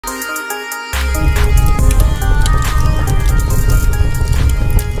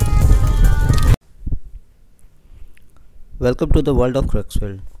Welcome to the world of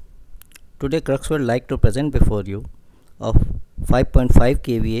Cruxweld. Today Cruxweld like to present before you a 5.5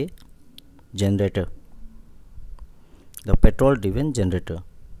 kVA generator, the petrol driven generator.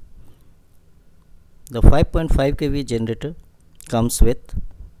 The 5.5 kVA generator comes with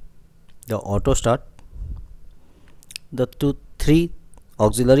the auto start, the three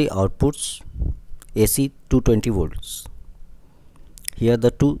auxiliary outputs, AC 220 volts. Here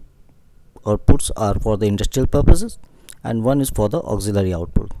the two outputs are for the industrial purposes and one is for the auxiliary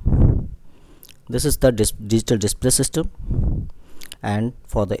output. This is the digital display system, and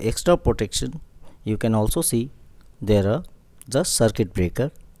for the extra protection you can also see there are the circuit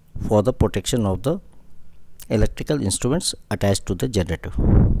breaker for the protection of the electrical instruments attached to the generator.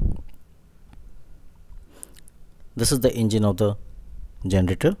 This is the engine of the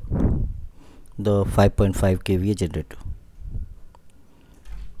generator, the 5.5 kVA generator.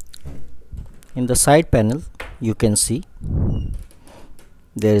 In the side panel you can see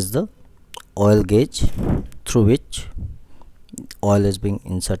there is the oil gauge through which oil is being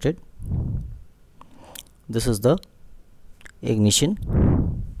inserted. This is the ignition,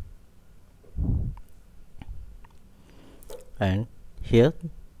 and here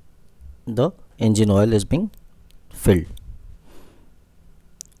the engine oil is being filled.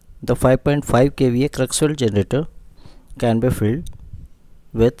 The 5.5 kVA Cruxweld generator can be filled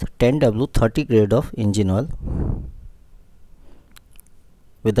with 10W30 grade of engine oil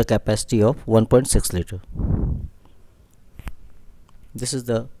with the capacity of 1.6 liter. This is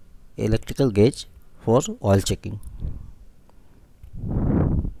the electrical gauge for oil checking.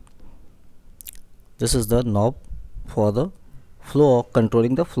 This is the knob for the flow,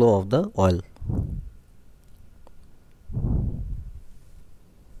 controlling the flow of the oil.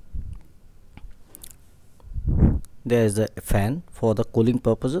 There is a fan for the cooling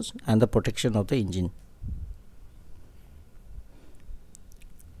purposes and the protection of the engine.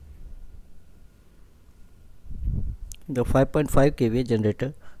 The 5.5 kVA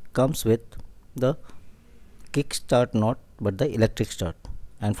generator comes with the kick start, not but the electric start,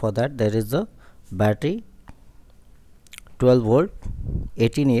 and for that there is the battery. 12 volt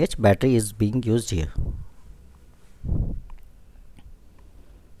 18 Ah battery is being used here.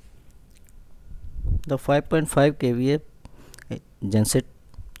 The 5.5 kVA genset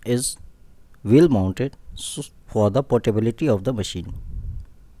is wheel mounted for the portability of the machine.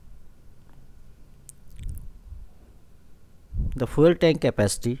 The fuel tank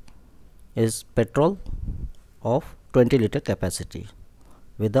capacity is petrol of 20 liter capacity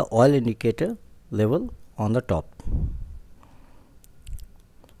with the oil indicator level on the top.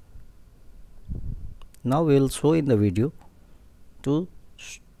 Now we will show in the video to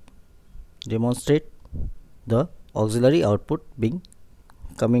demonstrate the auxiliary output being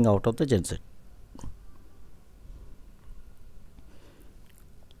coming out of the genset.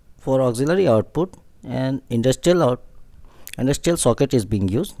 For auxiliary output, an industrial socket is being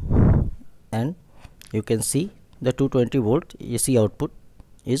used, and you can see the 220 volt AC output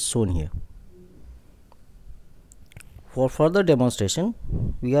is shown here. For further demonstration,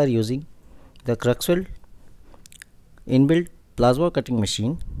 we are using the Cruxweld inbuilt plasma cutting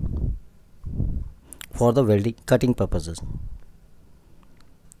machine for the welding cutting purposes.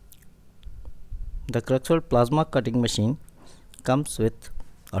 The Cruxweld plasma cutting machine comes with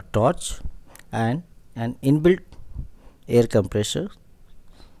a torch and an inbuilt air compressor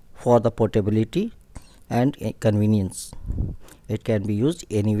for the portability and convenience. It can be used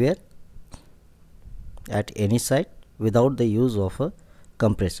anywhere at any site without the use of a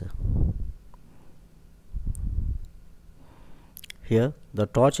compressor. Here the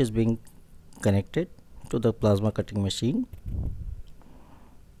torch is being connected to the plasma cutting machine.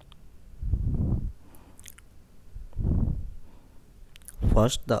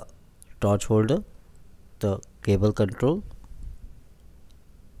 First the torch holder, the cable control,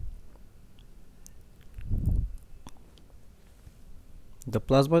 the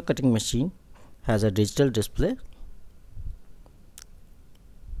plasma cutting machine has a digital display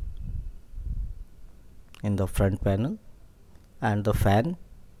in the front panel and the fan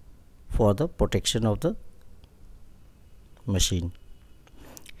for the protection of the machine.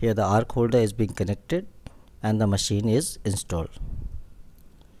 Here the arc holder is being connected and the machine is installed.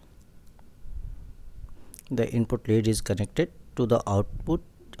 The input lead is connected to the output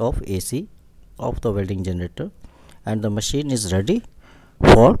of AC of the welding generator, and the machine is ready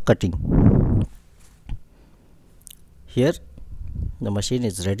for cutting. Here the machine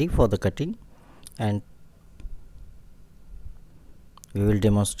is ready for the cutting, and we will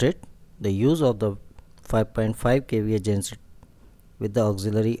demonstrate the use of the 5.5 kVA genset with the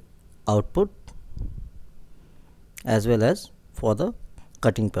auxiliary output as well as for the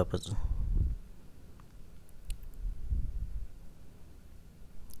cutting purpose.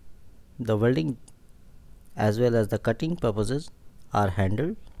 The welding as well as the cutting purposes are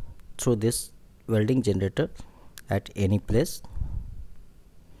handled through this welding generator at any place,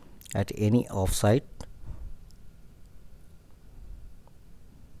 at any offsite,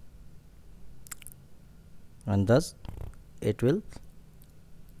 and thus it will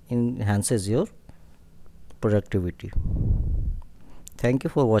enhances your productivity. Thank you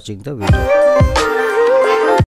for watching the video.